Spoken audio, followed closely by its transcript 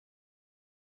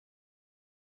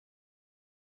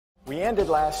We ended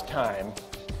last time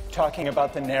talking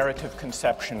about the narrative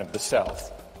conception of the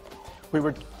self. We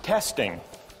were testing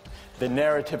the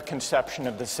narrative conception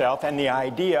of the self and the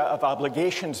idea of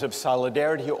obligations of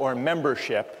solidarity or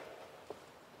membership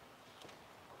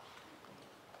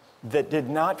that did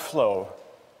not flow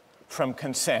from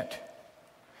consent,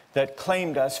 that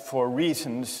claimed us for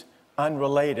reasons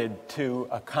unrelated to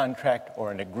a contract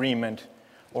or an agreement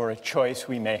or a choice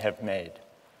we may have made.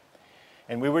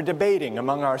 And we were debating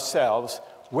among ourselves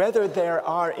whether there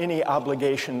are any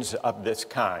obligations of this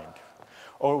kind,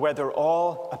 or whether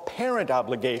all apparent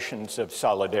obligations of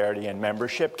solidarity and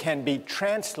membership can be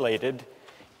translated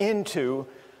into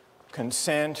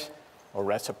consent or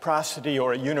reciprocity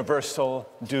or a universal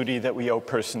duty that we owe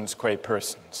persons qua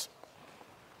persons.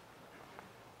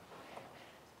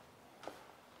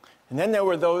 And then there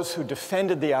were those who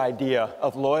defended the idea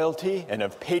of loyalty and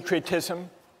of patriotism.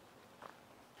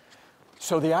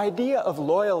 So the idea of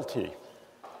loyalty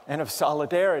and of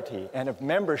solidarity and of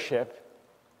membership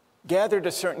gathered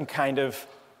a certain kind of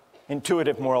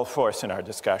intuitive moral force in our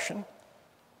discussion.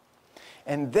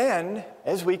 And then,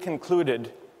 as we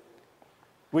concluded,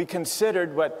 we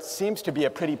considered what seems to be a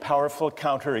pretty powerful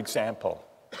counterexample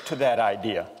to that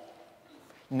idea,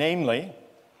 namely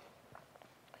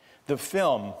the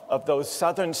film of those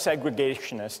Southern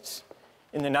segregationists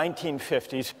in the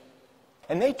 1950s.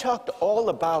 And they talked all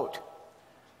about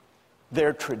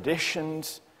their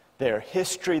traditions, their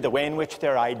history, the way in which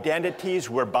their identities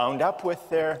were bound up with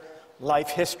their life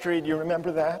history. Do you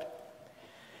remember that?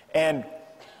 And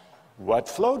what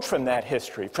flowed from that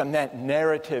history, from that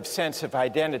narrative sense of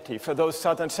identity for those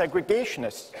Southern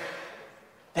segregationists?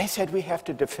 They said we have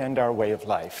to defend our way of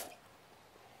life.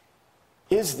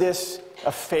 Is this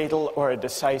a fatal or a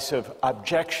decisive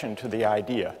objection to the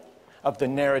idea of the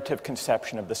narrative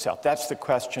conception of the self? That's the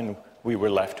question we were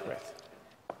left with.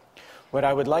 What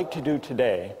I would like to do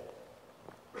today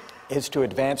is to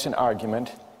advance an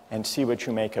argument and see what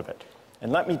you make of it.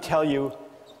 And let me tell you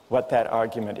what that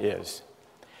argument is.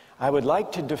 I would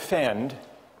like to defend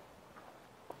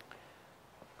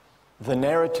the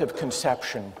narrative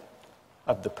conception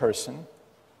of the person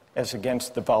as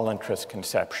against the voluntarist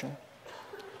conception.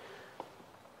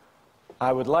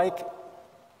 I would like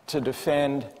to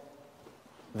defend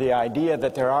the idea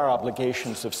that there are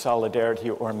obligations of solidarity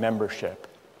or membership.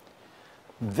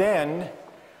 Then,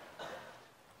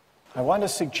 I want to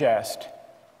suggest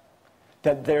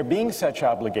that there being such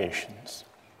obligations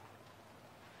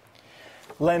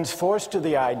lends force to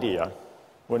the idea,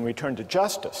 when we turn to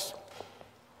justice,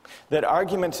 that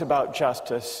arguments about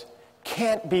justice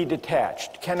cannot be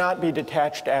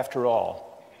detached after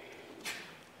all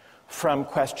from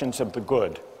questions of the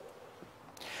good.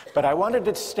 But I want to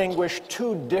distinguish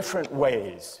two different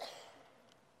ways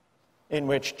in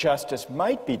which justice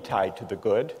might be tied to the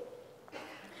good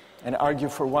and argue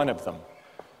for one of them.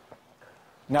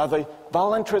 Now, the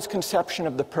voluntarist conception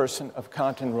of the person of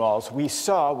Kant and Rawls we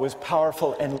saw was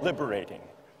powerful and liberating.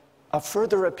 A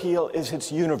further appeal is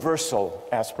its universal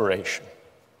aspiration.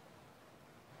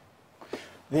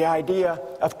 The idea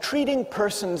of treating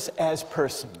persons as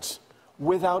persons,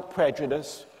 without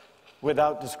prejudice,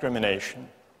 without discrimination.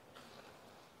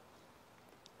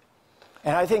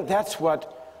 And I think that's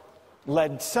what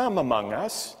led some among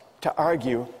us to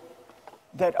argue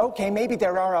that, okay, maybe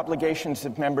there are obligations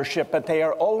of membership, but they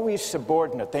are always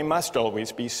subordinate. They must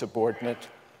always be subordinate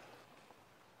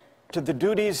to the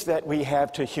duties that we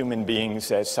have to human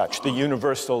beings as such, the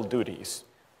universal duties.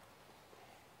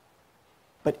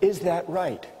 But is that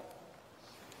right?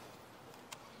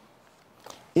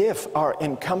 If our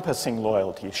encompassing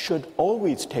loyalties should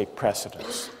always take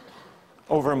precedence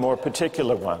over more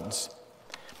particular ones,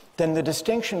 then the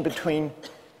distinction between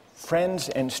friends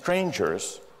and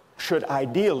strangers should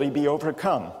ideally be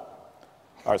overcome.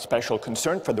 Our special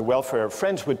concern for the welfare of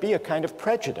friends would be a kind of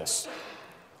prejudice,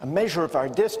 a measure of our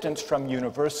distance from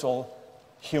universal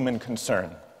human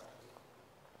concern.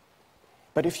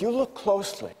 But if you look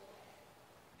closely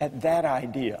at that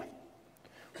idea,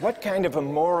 what kind of a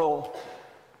moral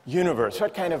universe,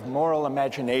 what kind of moral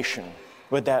imagination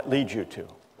would that lead you to?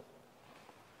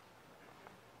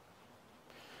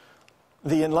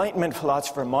 The Enlightenment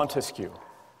philosopher Montesquieu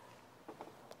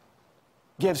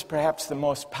gives perhaps the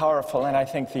most powerful and I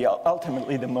think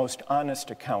ultimately the most honest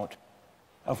account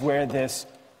of where this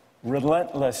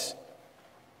relentless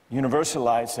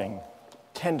universalizing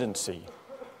tendency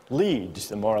leads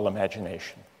the moral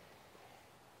imagination.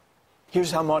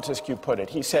 Here's how Montesquieu put it.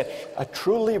 He said, "A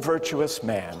truly virtuous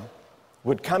man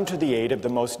would come to the aid of the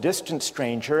most distant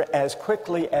stranger as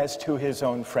quickly as to his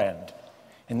own friend."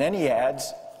 And then he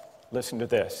adds, listen to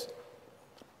this,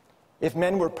 "If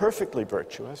men were perfectly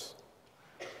virtuous,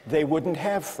 they wouldn't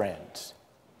have friends.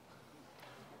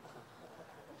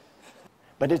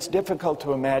 But it's difficult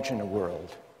to imagine a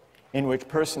world in which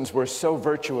persons were so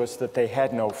virtuous that they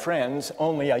had no friends,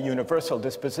 only a universal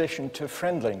disposition to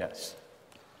friendliness.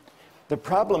 The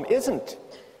problem isn't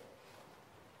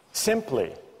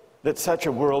simply that such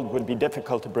a world would be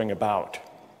difficult to bring about,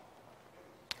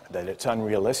 that it's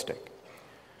unrealistic.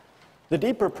 The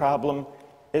deeper problem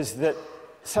is that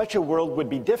such a world would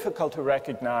be difficult to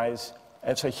recognize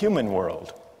as a human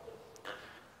world.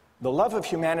 The love of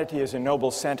humanity is a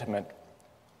noble sentiment,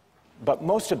 but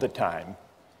most of the time,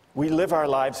 we live our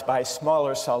lives by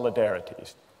smaller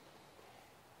solidarities.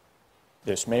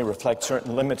 This may reflect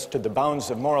certain limits to the bounds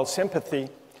of moral sympathy,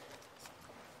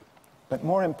 but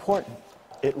more important,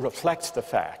 it reflects the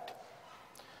fact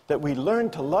that we learn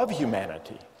to love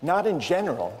humanity, not in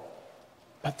general,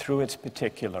 but through its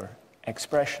particular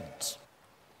expressions.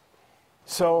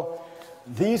 So,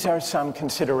 these are some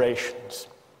considerations.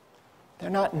 They're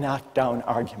not knockdown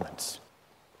arguments,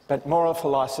 but moral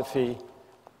philosophy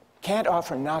can't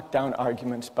offer knockdown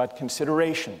arguments, but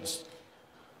considerations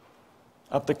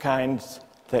of the kinds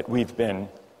that we've been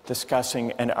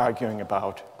discussing and arguing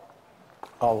about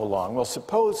all along. Well,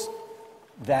 suppose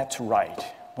that's right.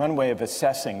 One way of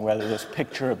assessing whether this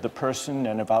picture of the person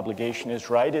and of obligation is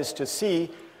right is to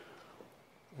see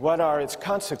what are its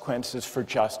consequences for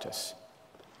justice.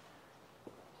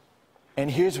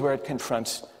 And here's where it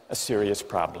confronts a serious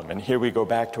problem. And here we go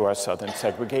back to our Southern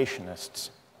segregationists.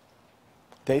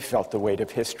 They felt the weight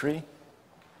of history.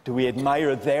 Do we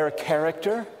admire their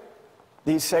character,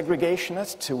 these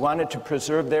segregationists who wanted to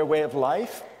preserve their way of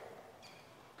life?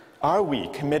 Are we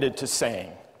committed to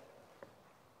saying,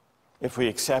 if we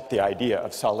accept the idea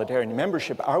of solidarity and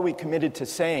membership, are we committed to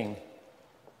saying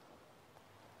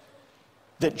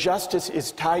that justice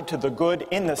is tied to the good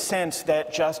in the sense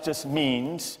that justice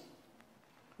means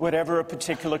whatever a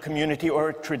particular community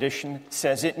or tradition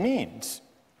says it means,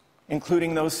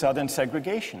 including those Southern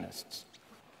segregationists?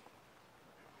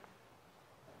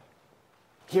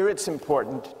 Here it's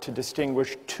important to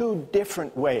distinguish two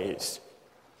different ways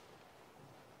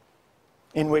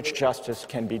in which justice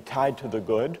can be tied to the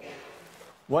good.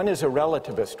 One is a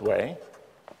relativist way.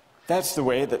 That's the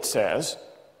way that says,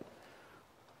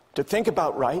 to think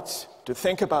about rights, to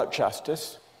think about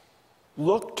justice,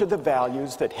 look to the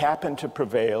values that happen to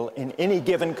prevail in any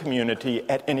given community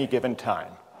at any given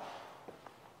time.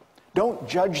 Don't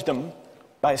judge them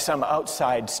by some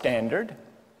outside standard,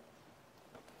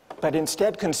 but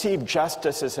instead conceive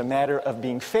justice as a matter of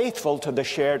being faithful to the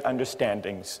shared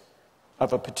understandings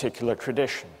of a particular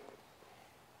tradition.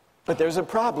 But there's a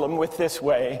problem with this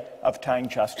way of tying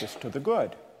justice to the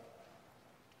good.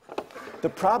 The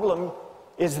problem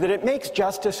is that it makes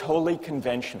justice wholly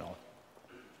conventional,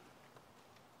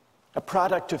 a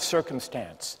product of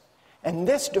circumstance, and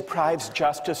this deprives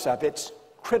justice of its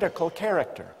critical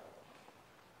character.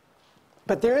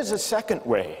 But there is a second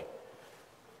way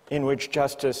in which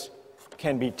justice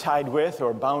can be tied with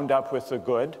or bound up with the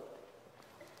good.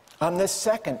 On this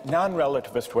second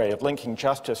non-relativist way of linking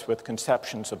justice with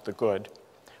conceptions of the good,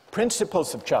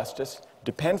 principles of justice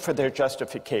depend for their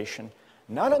justification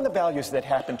not on the values that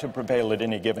happen to prevail at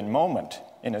any given moment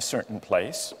in a certain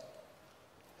place,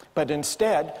 but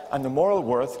instead on the moral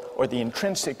worth or the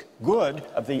intrinsic good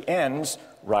of the ends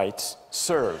rights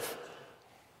serve.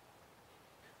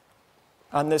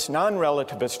 On this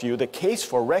non-relativist view, the case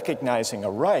for recognizing a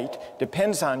right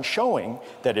depends on showing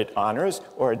that it honors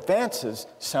or advances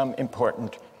some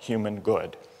important human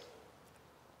good.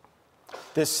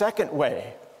 This second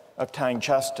way of tying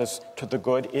justice to the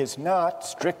good is not,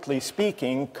 strictly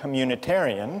speaking,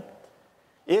 communitarian,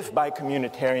 if by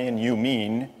communitarian you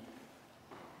mean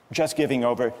just giving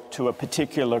over to a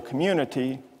particular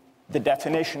community the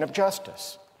definition of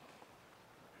justice.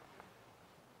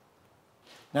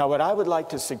 Now, what I would like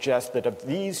to suggest that of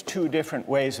these two different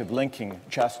ways of linking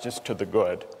justice to the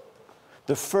good,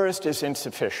 the first is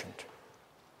insufficient,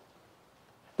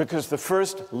 because the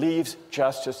first leaves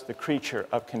justice the creature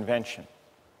of convention.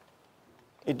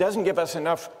 It doesn't give us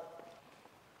enough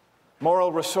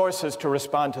moral resources to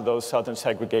respond to those Southern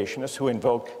segregationists who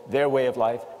invoke their way of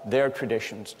life, their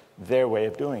traditions, their way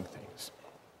of doing things.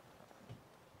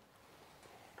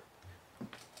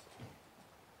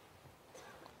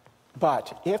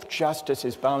 But if justice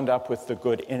is bound up with the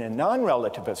good in a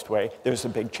non-relativist way, there's a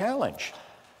big challenge,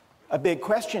 a big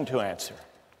question to answer.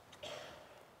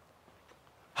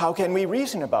 How can we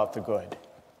reason about the good?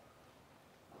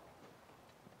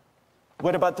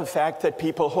 What about the fact that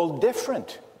people hold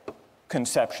different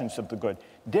conceptions of the good,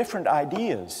 different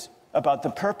ideas about the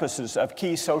purposes of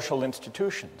key social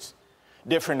institutions,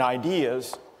 different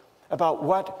ideas about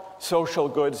what social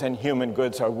goods and human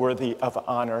goods are worthy of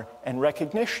honor and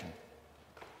recognition.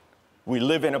 We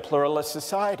live in a pluralist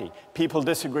society. People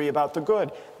disagree about the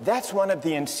good. That's one of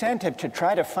the incentives to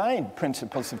try to find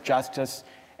principles of justice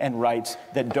and rights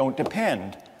that don't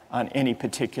depend on any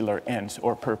particular ends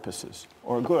or purposes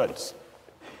or goods.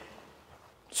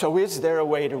 So is there a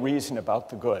way to reason about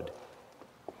the good?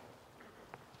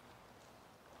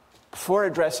 Before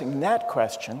addressing that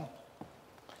question,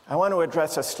 I want to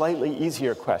address a slightly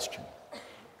easier question.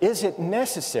 Is it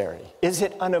necessary? Is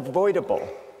it unavoidable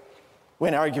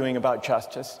when arguing about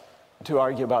justice to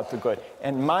argue about the good?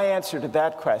 And my answer to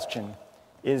that question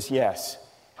is yes.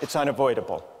 It's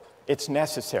unavoidable. It's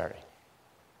necessary.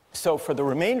 So for the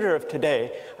remainder of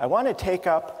today, I want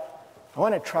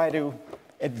to try to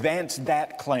advance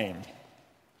that claim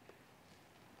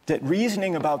that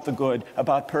reasoning about the good,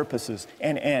 about purposes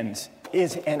and ends,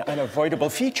 is an unavoidable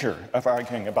feature of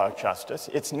arguing about justice.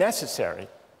 It's necessary.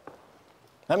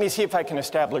 Let me see if I can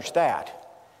establish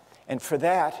that. And for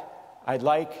that, I'd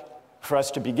like for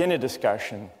us to begin a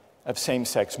discussion of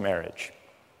same-sex marriage.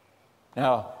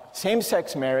 Now,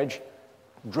 same-sex marriage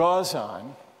draws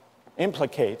on,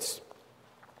 implicates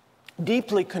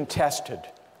deeply contested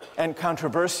and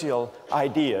controversial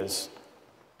ideas,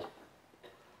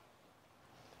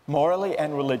 morally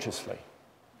and religiously.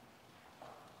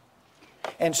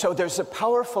 And so there's a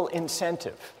powerful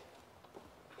incentive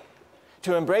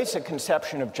to embrace a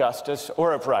conception of justice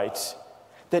or of rights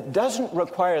that doesn't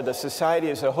require the society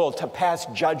as a whole to pass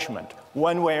judgment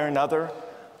one way or another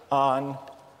on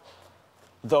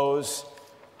those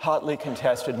hotly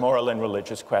contested moral and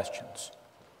religious questions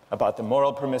about the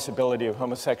moral permissibility of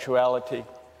homosexuality,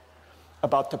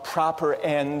 about the proper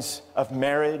ends of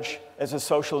marriage as a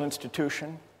social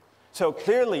institution. So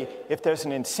clearly, if there's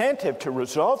an incentive to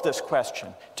resolve this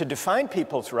question, to define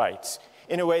people's rights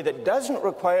in a way that doesn't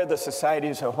require the society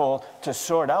as a whole to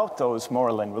sort out those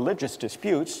moral and religious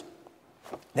disputes,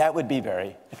 that would be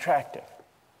very attractive.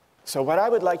 So what I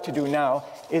would like to do now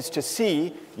is to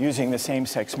see, using the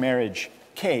same-sex marriage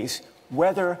case,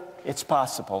 whether it's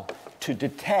possible to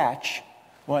detach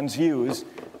one's views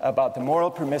about the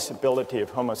moral permissibility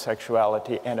of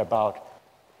homosexuality and about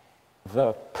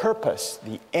the purpose,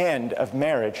 the end of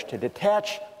marriage, to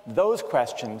detach those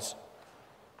questions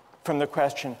from the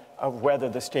question of whether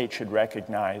the state should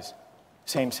recognize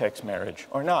same-sex marriage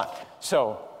or not.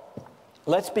 So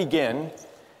let's begin.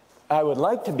 I would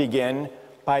like to begin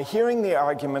by hearing the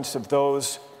arguments of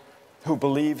those who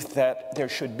believe that there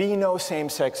should be no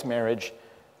same-sex marriage,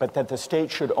 but that the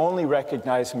state should only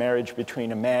recognize marriage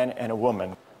between a man and a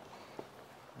woman.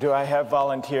 Do I have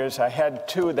volunteers? I had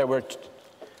two. There were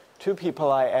two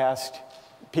people I asked,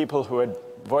 people who had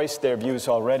voiced their views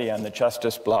already on the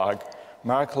Justice blog,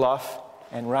 Mark Luff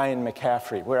and Ryan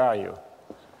McCaffrey. Where are you?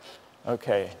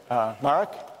 Okay,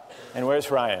 Mark, and where's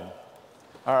Ryan?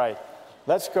 All right,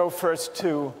 let's go first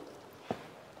to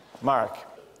Mark.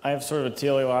 I have sort of a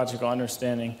teleological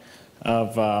understanding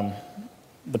of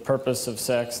the purpose of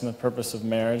sex and the purpose of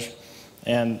marriage.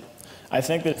 And I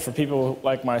think that for people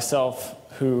like myself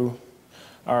who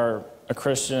are a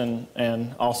Christian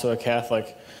and also a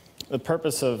Catholic, the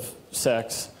purpose of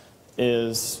sex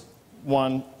is,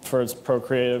 one, for its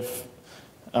procreative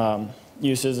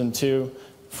uses, and two,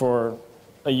 for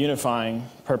a unifying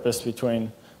purpose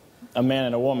between a man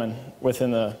and a woman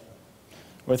within the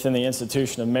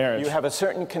institution of marriage. You have a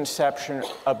certain conception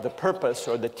of the purpose,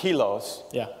 or the telos,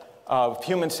 of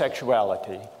human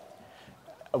sexuality,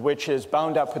 which is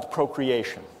bound up with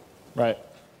procreation. Right.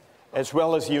 As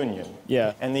well as union.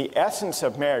 Yeah. And the essence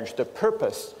of marriage, the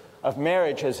purpose of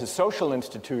marriage as a social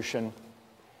institution,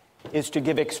 is to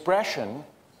give expression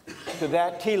to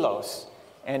that telos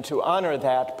and to honor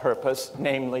that purpose,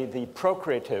 namely the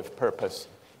procreative purpose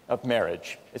of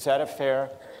marriage. Is that a fair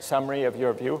summary of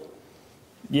your view?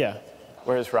 Yeah.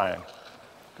 Where's Ryan?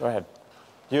 Go ahead.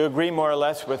 Do you agree more or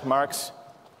less with Mark's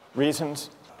reasons?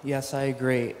 Yes, I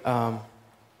agree. I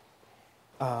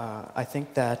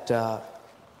think that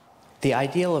the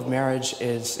ideal of marriage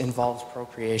involves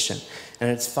procreation, and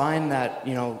it's fine that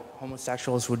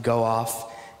homosexuals would go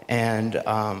off and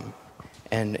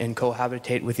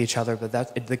cohabitate with each other, but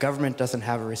the government doesn't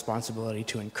have a responsibility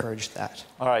to encourage that.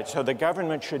 All right, so the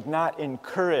government should not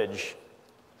encourage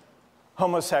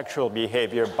homosexual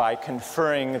behavior by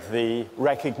conferring the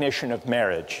recognition of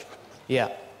marriage.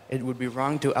 Yeah, it would be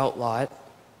wrong to outlaw it,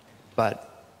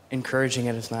 but encouraging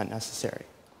it is not necessary.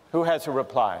 Who has a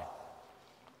reply?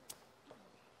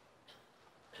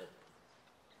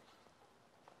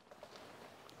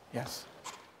 Yes.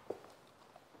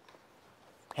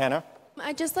 Hannah?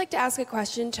 I'd just like to ask a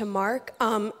question to Mark.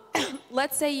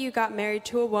 Let's say you got married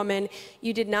to a woman,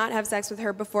 you did not have sex with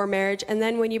her before marriage, and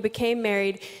then when you became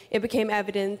married, it became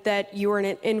evident that you were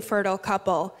an infertile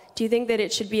couple. Do you think that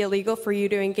it should be illegal for you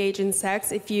to engage in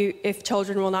sex if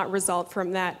children will not result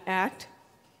from that act?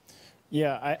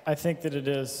 Yeah, I think that it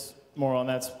is moral, and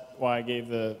that's why I gave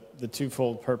the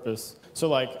twofold purpose. So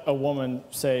like a woman,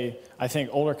 say, I think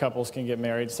older couples can get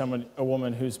married, a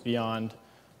woman who's beyond,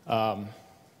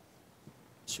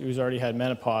 who's already had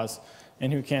menopause,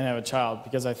 and who can't have a child,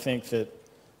 because I think that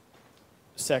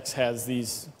sex has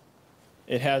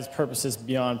it has purposes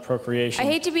beyond procreation. I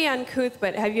hate to be uncouth,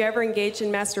 but have you ever engaged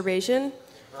in masturbation?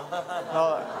 Yeah.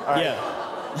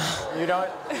 You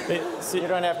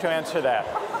don't have to answer that.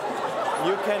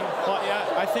 You can. Well,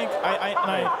 yeah, I think all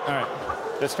right.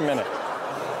 Just a minute.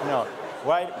 No.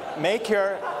 Why? Make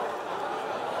your.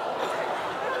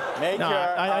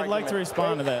 I'd like to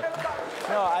respond to that.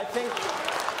 No, I think.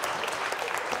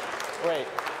 Wait.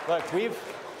 Look,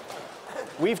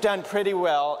 we've done pretty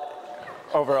well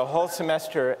over a whole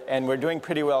semester, and we're doing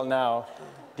pretty well now,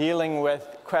 dealing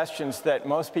with questions that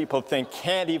most people think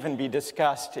can't even be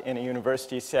discussed in a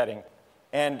university setting.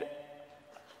 And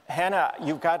Hannah,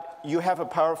 you have a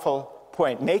powerful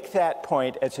point. Make that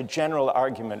point as a general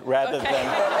argument rather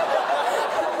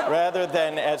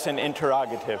than as an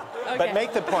interrogative. Okay. But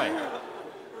make the point.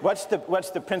 What's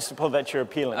the principle that you're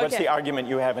appealing? Okay. What's the argument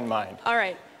you have in mind? All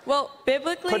right. Well,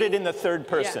 biblically... Put it in the third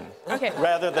person. Yeah. Okay.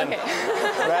 Rather than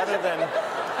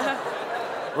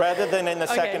in the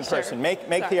second sure. person. Make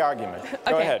the argument.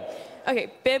 Go ahead.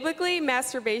 Okay. Biblically,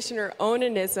 masturbation or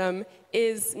onanism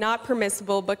is not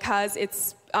permissible because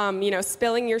it's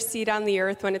spilling your seed on the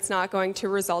earth when it's not going to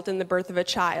result in the birth of a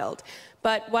child.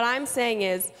 But what I'm saying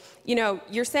is,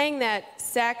 you're saying that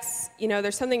sex,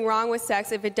 there's something wrong with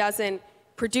sex if it doesn't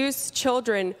produce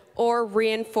children or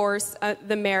reinforce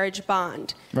the marriage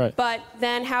bond. Right. But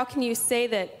then how can you say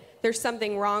that there's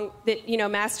something wrong, that,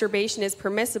 masturbation is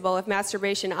permissible if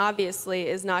masturbation obviously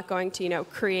is not going to,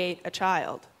 create a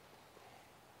child?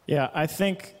 Yeah, I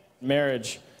think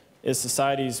marriage is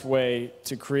society's way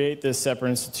to create this separate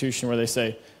institution where they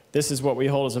say, this is what we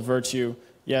hold as a virtue.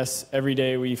 Yes, every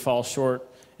day we fall short,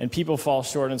 and people fall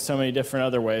short in so many different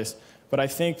other ways. But I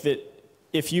think that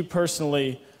if you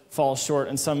personally fall short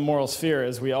in some moral sphere,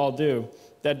 as we all do,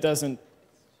 that doesn't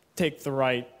take the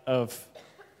right of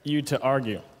you to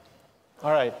argue.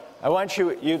 All right. I want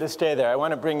you to stay there. I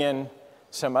want to bring in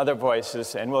some other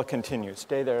voices, and we'll continue.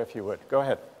 Stay there if you would. Go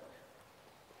ahead.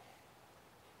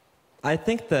 I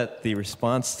think that the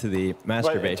response to the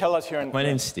masturbation... Well, tell us your... My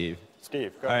name's Steve.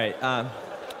 Steve, go ahead. All right.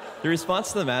 The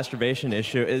response to the masturbation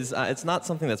issue is it's not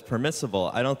something that's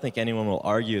permissible. I don't think anyone will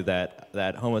argue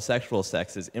that homosexual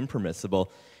sex is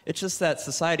impermissible. It's just that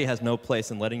society has no place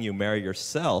in letting you marry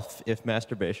yourself if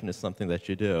masturbation is something that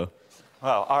you do.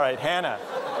 Well, all right, Hannah.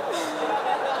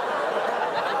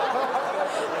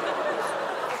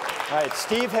 All right,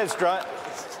 Steve has drawn...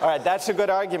 All right, that's a good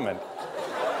argument.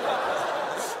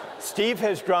 Steve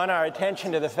has drawn our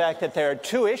attention to the fact that there are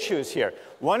two issues here.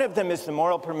 One of them is the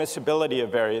moral permissibility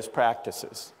of various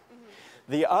practices.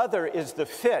 The other is the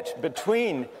fit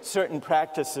between certain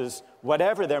practices,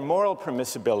 whatever their moral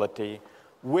permissibility,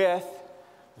 with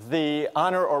the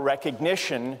honor or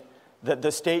recognition that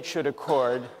the state should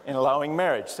accord in allowing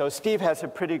marriage. So Steve has a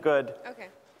pretty good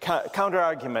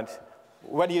counter-argument.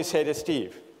 What do you say to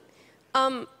Steve?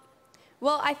 Well,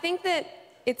 I think that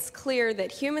it's clear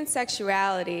that human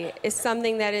sexuality is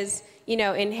something that is,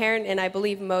 inherent in, I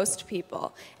believe, most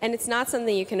people. And it's not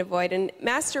something you can avoid. And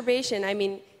masturbation, I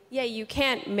mean, yeah, you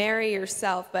can't marry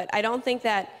yourself, but I don't think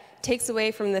that takes away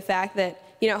from the fact that,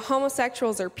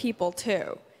 homosexuals are people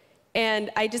too. And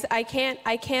I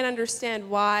can't understand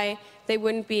why they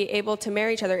wouldn't be able to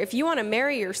marry each other. If you want to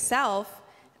marry yourself,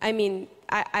 I mean,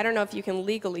 I don't know if you can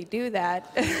legally do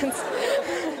that.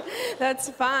 That's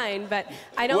fine, but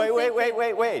I don't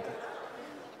Wait.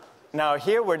 Now,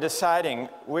 here we're deciding,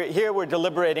 we're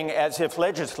deliberating as if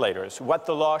legislators, what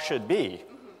the law should be.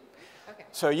 Mm-hmm. Okay.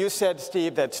 So you said,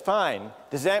 Steve, that's fine.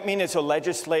 Does that mean as a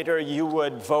legislator you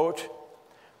would vote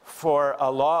for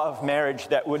a law of marriage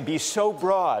that would be so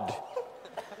broad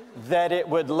that it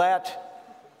would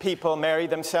let people marry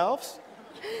themselves?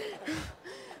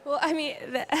 Well, I mean,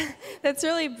 that's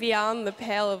really beyond the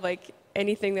pale of,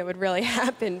 anything that would really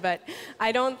happen, but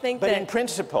I don't think that... But in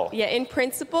principle? Yeah, in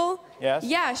principle? Yes?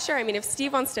 Yeah, sure. I mean, if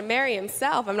Steve wants to marry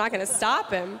himself, I'm not going to stop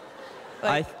him.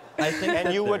 I think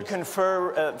and you would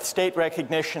confer state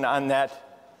recognition on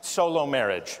that solo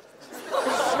marriage?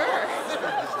 Sure.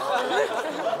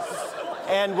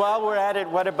 And while we're at it,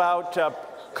 what about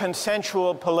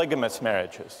consensual polygamous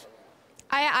marriages?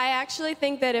 I actually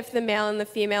think that if the male and the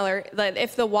female are, like,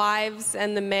 if the wives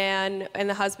and the man and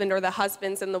the husband, or the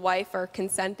husbands and the wife are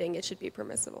consenting, it should be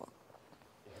permissible.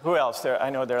 Who else? I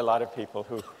know there are a lot of people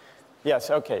who...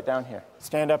 Yes, okay, down here.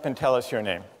 Stand up and tell us your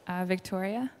name.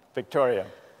 Victoria. Victoria.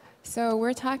 So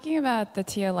we're talking about the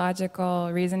theological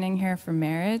reasoning here for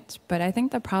marriage, but I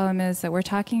think the problem is that we're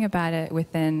talking about it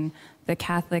within the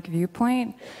Catholic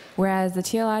viewpoint, whereas the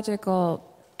theological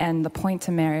and the point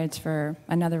to marriage for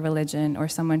another religion or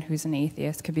someone who's an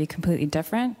atheist could be completely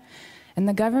different. And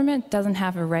the government doesn't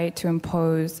have a right to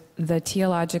impose the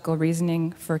theological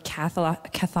reasoning for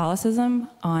Catholicism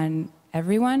on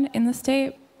everyone in the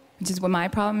state, which is what my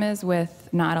problem is with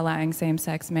not allowing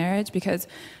same-sex marriage. Because,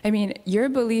 I mean, your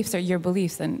beliefs are your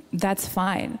beliefs, and that's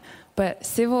fine. But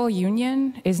civil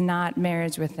union is not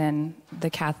marriage within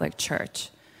the Catholic Church.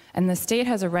 And the state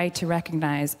has a right to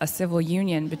recognize a civil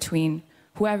union between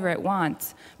whoever it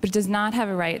wants, but it does not have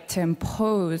a right to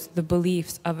impose the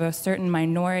beliefs of a certain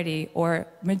minority or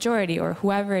majority or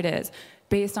whoever it is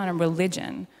based on a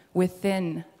religion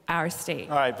within our state.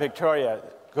 All right, Victoria,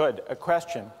 good. A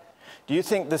question. Do you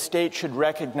think the state should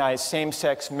recognize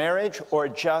same-sex marriage or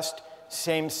just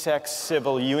same-sex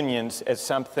civil unions as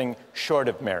something short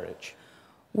of marriage?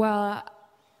 Well,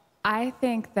 I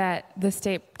think that the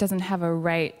state doesn't have a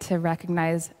right to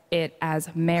recognize it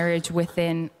as marriage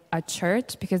within a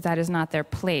church, because that is not their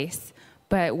place.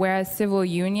 But whereas civil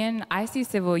union, I see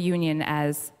civil union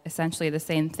as essentially the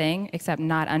same thing, except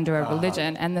not under a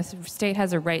religion, and the state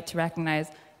has a right to recognize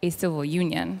a civil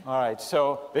union. All right,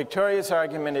 so Victoria's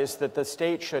argument is that the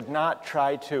state should not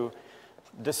try to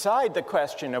decide the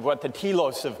question of what the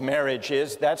telos of marriage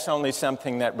is. That's only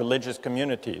something that religious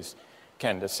communities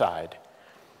can decide.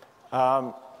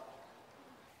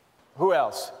 Who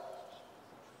else?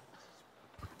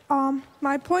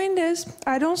 My point is,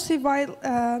 I don't see why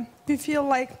we feel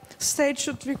like states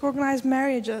should recognize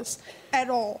marriages at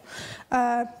all.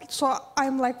 So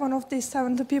I'm like one of these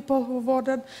 70 people who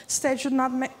voted states should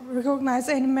not recognize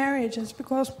any marriages,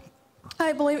 because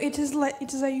I believe it is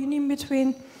a union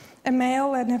between a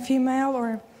male and a female,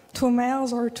 or two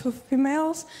males or two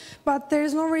females. But there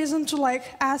is no reason to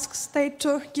ask state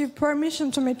to give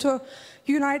permission to me to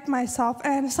unite myself.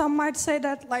 And some might say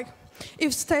that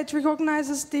if state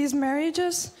recognizes these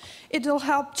marriages, it will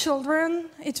help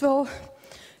children, it will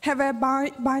have a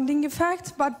binding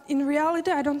effect, but in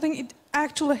reality, I don't think it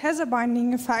actually has a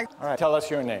binding effect. All right, tell us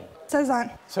your name.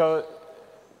 Cezanne. So,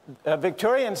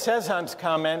 Victoria and Cezanne's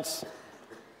comments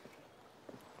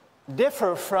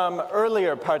differ from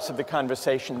earlier parts of the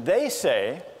conversation. They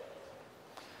say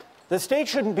the state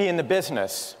shouldn't be in the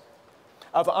business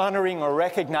of honoring or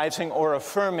recognizing or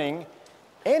affirming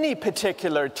any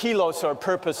particular telos or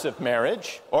purpose of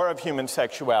marriage or of human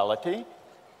sexuality.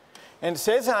 And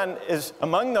Cezanne is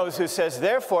among those who says,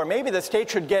 therefore, maybe the state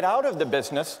should get out of the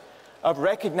business of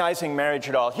recognizing marriage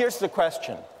at all. Here's the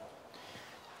question.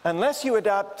 Unless you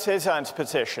adopt Cezanne's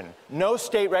position, no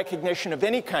state recognition of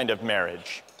any kind of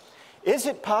marriage, is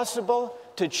it possible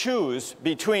to choose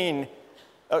between,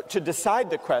 to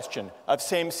decide the question of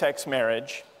same-sex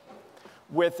marriage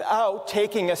without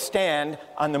taking a stand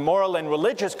on the moral and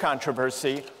religious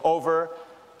controversy over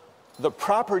the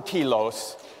proper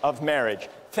telos of marriage?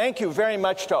 Thank you very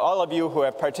much to all of you who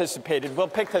have participated. We'll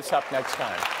pick this up next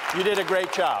time. You did a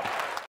great job.